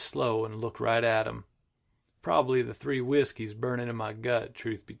made me slow and look right at 'em. Probably the 3 whiskeys burning in my gut,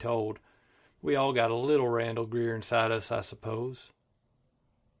 truth be told. We all got a little Randall Greer inside us, I suppose.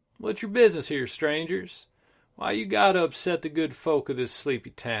 What's your business here, strangers? Why you gotta upset the good folk of this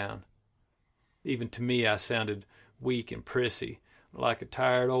sleepy town? Even to me I sounded weak and prissy, like a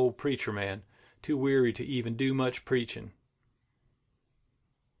tired old preacher man, too weary to even do much preaching.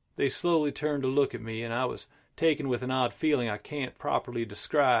 They slowly turned to look at me, and I was taken with an odd feeling I can't properly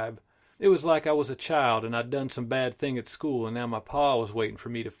describe. It was like I was a child and I'd done some bad thing at school, and now my pa was waiting for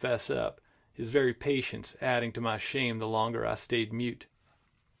me to fess up, his very patience adding to my shame the longer I stayed mute.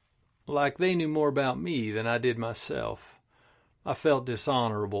 Like they knew more about me than I did myself. I felt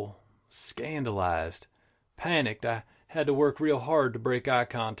dishonorable, scandalized, panicked. I had to work real hard to break eye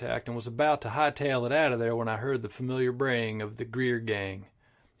contact and was about to hightail it out of there when I heard the familiar braying of the Greer gang.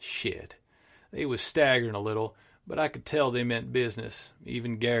 Shit. They was staggering a little, but I could tell they meant business,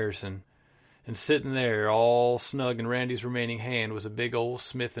 even Garrison. And sitting there, all snug in Randy's remaining hand, was a big old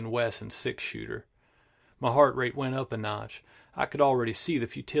Smith & Wesson 6-shooter. My heart rate went up a notch. I could already see the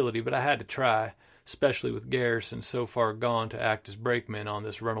futility, but I had to try, especially with Garrison so far gone to act as brakeman on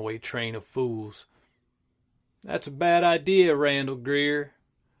this runaway train of fools. That's a bad idea, Randall Greer.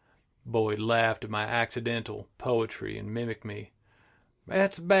 Boyd laughed at my accidental poetry and mimicked me.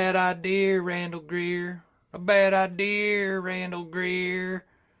 That's a bad idea, Randall Greer. A bad idea, Randall Greer.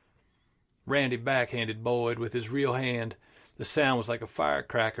 Randy backhanded Boyd with his real hand. The sound was like a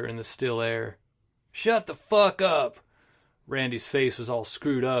firecracker in the still air. Shut the fuck up! Randy's face was all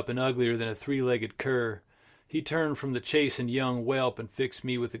screwed up and uglier than a 3-legged cur. He turned from the chastened young whelp and fixed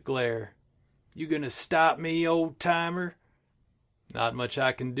me with a glare. "You gonna stop me, old-timer?" "Not much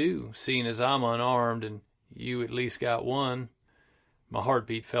I can do, seeing as I'm unarmed and you at least got one." My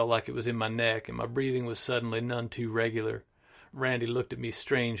heartbeat felt like it was in my neck, and my breathing was suddenly none too regular. Randy looked at me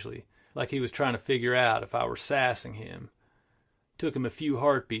strangely, like he was trying to figure out if I were sassing him. Took him a few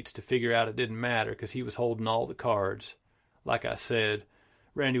heartbeats to figure out it didn't matter, 'cause he was holding all the cards. Like I said,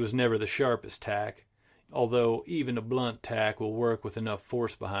 Randy was never the sharpest tack, although even a blunt tack will work with enough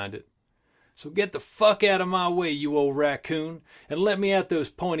force behind it. "So get the fuck out of my way, you old raccoon, and let me at those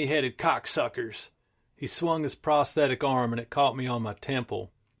pointy-headed cocksuckers." He swung his prosthetic arm, and it caught me on my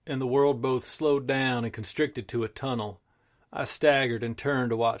temple, and the world both slowed down and constricted to a tunnel. I staggered and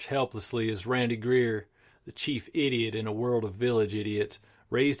turned to watch helplessly as Randy Greer, the chief idiot in a world of village idiots,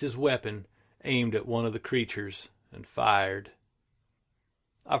 raised his weapon, aimed at one of the creatures, and fired.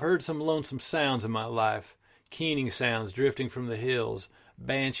 I've heard some lonesome sounds in my life, keening sounds drifting from the hills,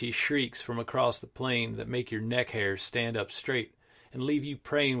 banshee shrieks from across the plain that make your neck hairs stand up straight and leave you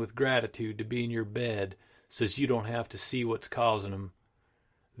praying with gratitude to be in your bed so's you don't have to see what's causing 'em.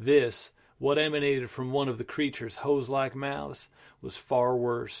 This, what emanated from one of the creature's hose-like mouths, was far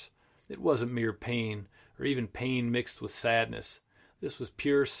worse. It wasn't mere pain, or even pain mixed with sadness. This was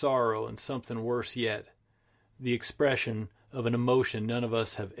pure sorrow and something worse yet. The expression of an emotion none of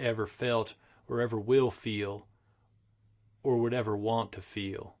us have ever felt or ever will feel or would ever want to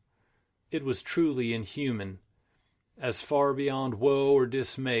feel. It was truly inhuman, as far beyond woe or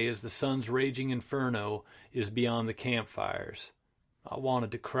dismay as the sun's raging inferno is beyond the campfires. I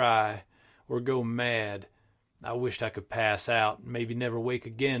wanted to cry or go mad. I wished I could pass out and maybe never wake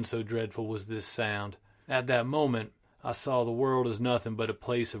again, so dreadful was this sound. At that moment, I saw the world as nothing but a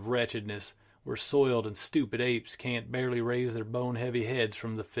place of wretchedness, where soiled and stupid apes can't barely raise their bone-heavy heads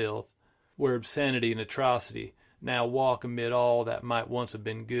from the filth, where obscenity and atrocity now walk amid all that might once have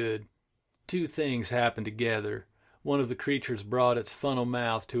been good. Two things happened together. One of the creatures brought its funnel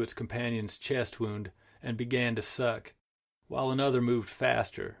mouth to its companion's chest wound and began to suck, while another moved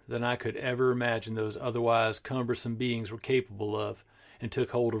faster than I could ever imagine those otherwise cumbersome beings were capable of, and took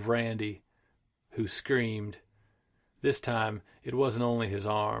hold of Randy, who screamed. This time it wasn't only his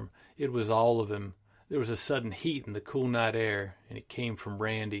arm, it was all of him. There was a sudden heat in the cool night air, and it came from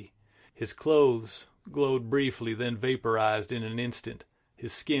Randy. His clothes glowed briefly, then vaporized in an instant.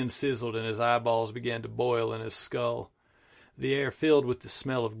 His skin sizzled and his eyeballs began to boil in his skull. The air filled with the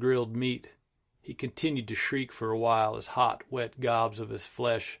smell of grilled meat. He continued to shriek for a while as hot, wet gobs of his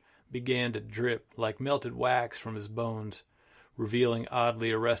flesh began to drip like melted wax from his bones, revealing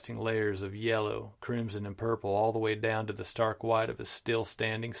oddly arresting layers of yellow, crimson, and purple all the way down to the stark white of his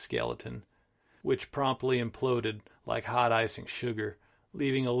still-standing skeleton, which promptly imploded like hot icing sugar,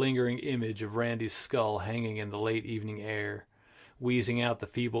 leaving a lingering image of Randy's skull hanging in the late evening air, wheezing out the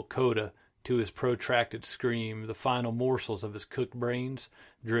feeble coda to his protracted scream, the final morsels of his cooked brains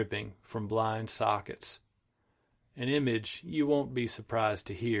dripping from blind sockets. An image you won't be surprised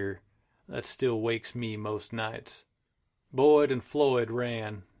to hear that still wakes me most nights. Boyd and Floyd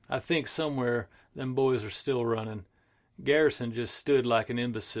ran. I think somewhere them boys are still running. Garrison just stood like an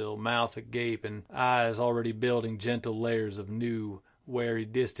imbecile, mouth agape and eyes already building gentle layers of new, wary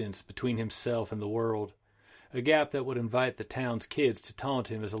distance between himself and the world. A gap that would invite the town's kids to taunt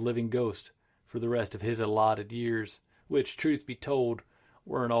him as a living ghost for the rest of his allotted years, which, truth be told,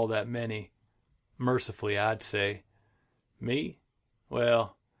 weren't all that many. Mercifully, I'd say. Me?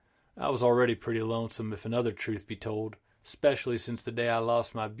 Well, I was already pretty lonesome, if another truth be told, especially since the day I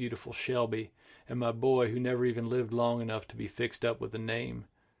lost my beautiful Shelby and my boy who never even lived long enough to be fixed up with a name.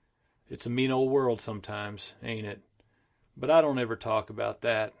 It's a mean old world sometimes, ain't it? But I don't ever talk about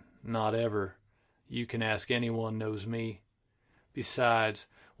that, not ever. You can ask anyone knows me. Besides,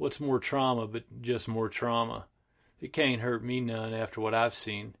 what's more trauma but just more trauma? It can't hurt me none after what I've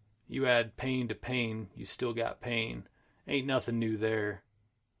seen. You add pain to pain, you still got pain. Ain't nothing new there.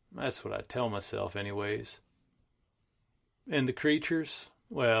 That's what I tell myself anyways. And the creatures?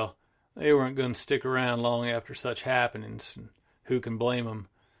 Well, they weren't going to stick around long after such happenings, and who can blame 'em?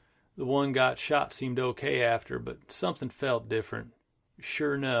 The one got shot seemed okay after, but something felt different.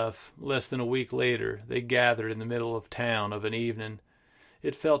 Sure enough, less than a week later, they gathered in the middle of town of an evening.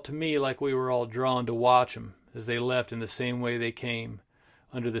 It felt to me like we were all drawn to watch 'em as they left in the same way they came,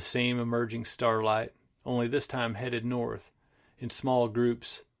 under the same emerging starlight, only this time headed north, in small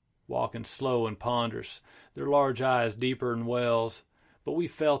groups, walking slow and ponderous, their large eyes deeper in wells, but we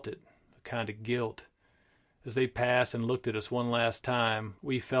felt it, a kind of guilt. As they passed and looked at us one last time,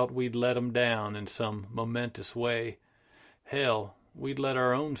 we felt we'd let 'em down in some momentous way. Hell, we'd let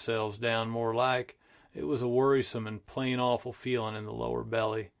our own selves down more like, It was a worrisome and plain awful feeling in the lower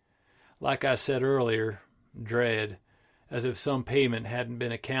belly. Like I said earlier, dread, as if some payment hadn't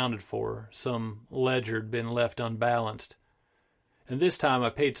been accounted for, some ledger had been left unbalanced. And this time I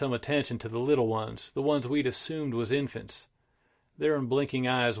paid some attention to the little ones, the ones we'd assumed was infants. Their unblinking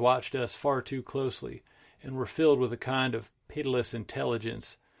eyes watched us far too closely, and were filled with a kind of pitiless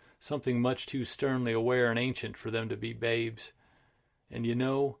intelligence, something much too sternly aware and ancient for them to be babes. And you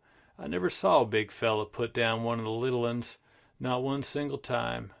know, I never saw a big fella put down one of the little uns, not one single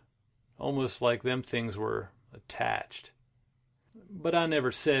time. Almost like them things were attached. But I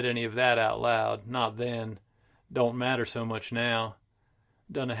never said any of that out loud, not then. Don't matter so much now.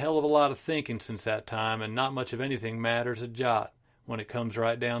 Done a hell of a lot of thinking since that time, and not much of anything matters a jot when it comes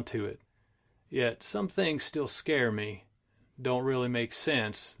right down to it. Yet some things still scare me. Don't really make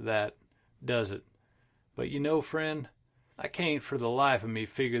sense, that, does it? But you know, friend, I can't for the life of me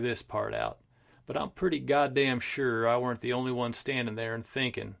figure this part out, but I'm pretty goddamn sure I weren't the only one standing there and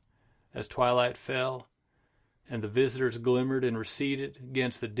thinking, as twilight fell, and the visitors glimmered and receded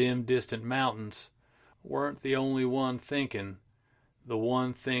against the dim, distant mountains, weren't the only one thinking the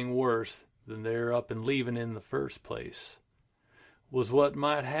one thing worse than their up and leaving in the first place was what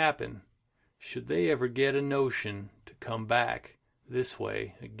might happen should they ever get a notion to come back this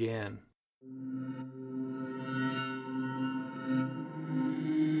way again.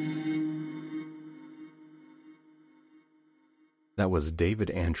 That was David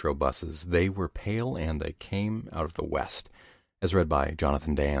Antrobus's They Were Pale and They Came Out of the West, as read by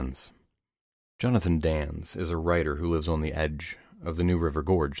Jonathan Dans. Jonathan Dans is a writer who lives on the edge of the New River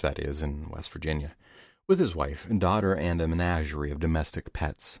Gorge, that is, in West Virginia, with his wife and daughter and a menagerie of domestic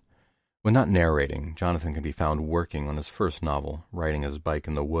pets. When not narrating, Jonathan can be found working on his first novel, riding his bike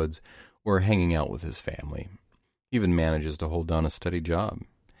in the woods, or hanging out with his family. He even manages to hold down a steady job.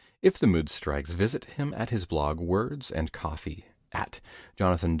 If the mood strikes, visit him at his blog, Words and Coffee, at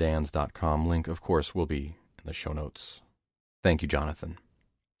jonathandans.com. Link, of course, will be in the show notes. Thank you, Jonathan.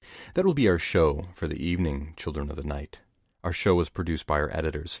 That will be our show for the evening, Children of the Night. Our show was produced by our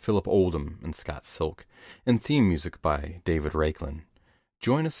editors, Philip Oldham and Scott Silk, and theme music by David Rakelin.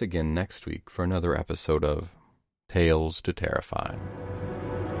 Join us again next week for another episode of Tales to Terrify.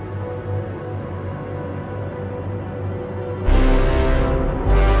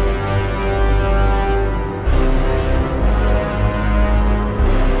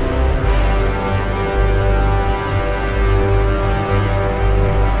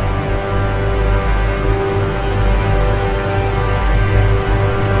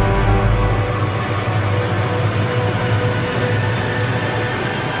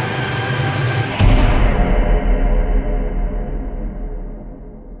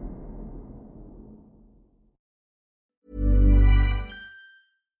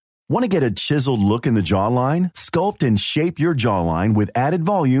 Want to get a chiseled look in the jawline? Sculpt and shape your jawline with added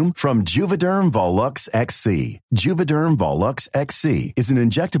volume from Juvederm Volux XC. Juvederm Volux XC is an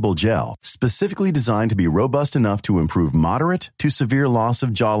injectable gel specifically designed to be robust enough to improve moderate to severe loss of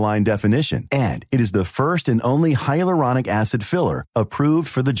jawline definition. And it is the first and only hyaluronic acid filler approved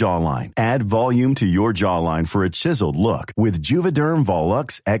for the jawline. Add volume to your jawline for a chiseled look with Juvederm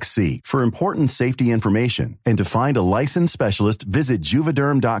Volux XC. For important safety information and to find a licensed specialist, visit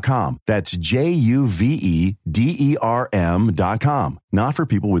Juvederm.com. That's Juvederm.com. Not for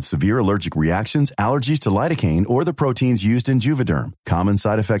people with severe allergic reactions, allergies to lidocaine, or the proteins used in Juvederm. Common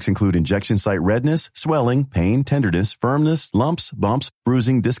side effects include injection site redness, swelling, pain, tenderness, firmness, lumps, bumps,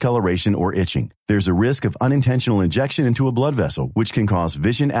 bruising, discoloration, or itching. There's a risk of unintentional injection into a blood vessel, which can cause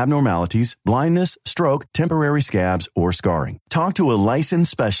vision abnormalities, blindness, stroke, temporary scabs, or scarring. Talk to a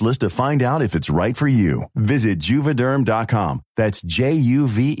licensed specialist to find out if it's right for you. Visit Juvederm.com. That's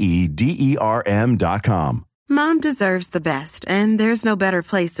Juvederm.com. Mom deserves the best, and there's no better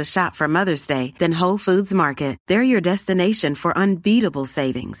place to shop for Mother's Day than Whole Foods Market. They're your destination for unbeatable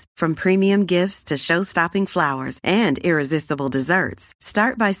savings, from premium gifts to show-stopping flowers and irresistible desserts.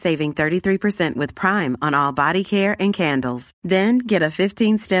 Start by saving 33% with Prime on all body care and candles. Then get a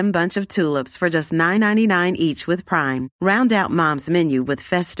 15-stem bunch of tulips for just $9.99 each with Prime. Round out Mom's menu with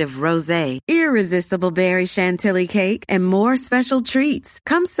festive rosé, irresistible berry chantilly cake, and more special treats.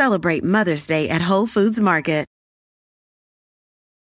 Come celebrate Mother's Day at Whole Foods Market.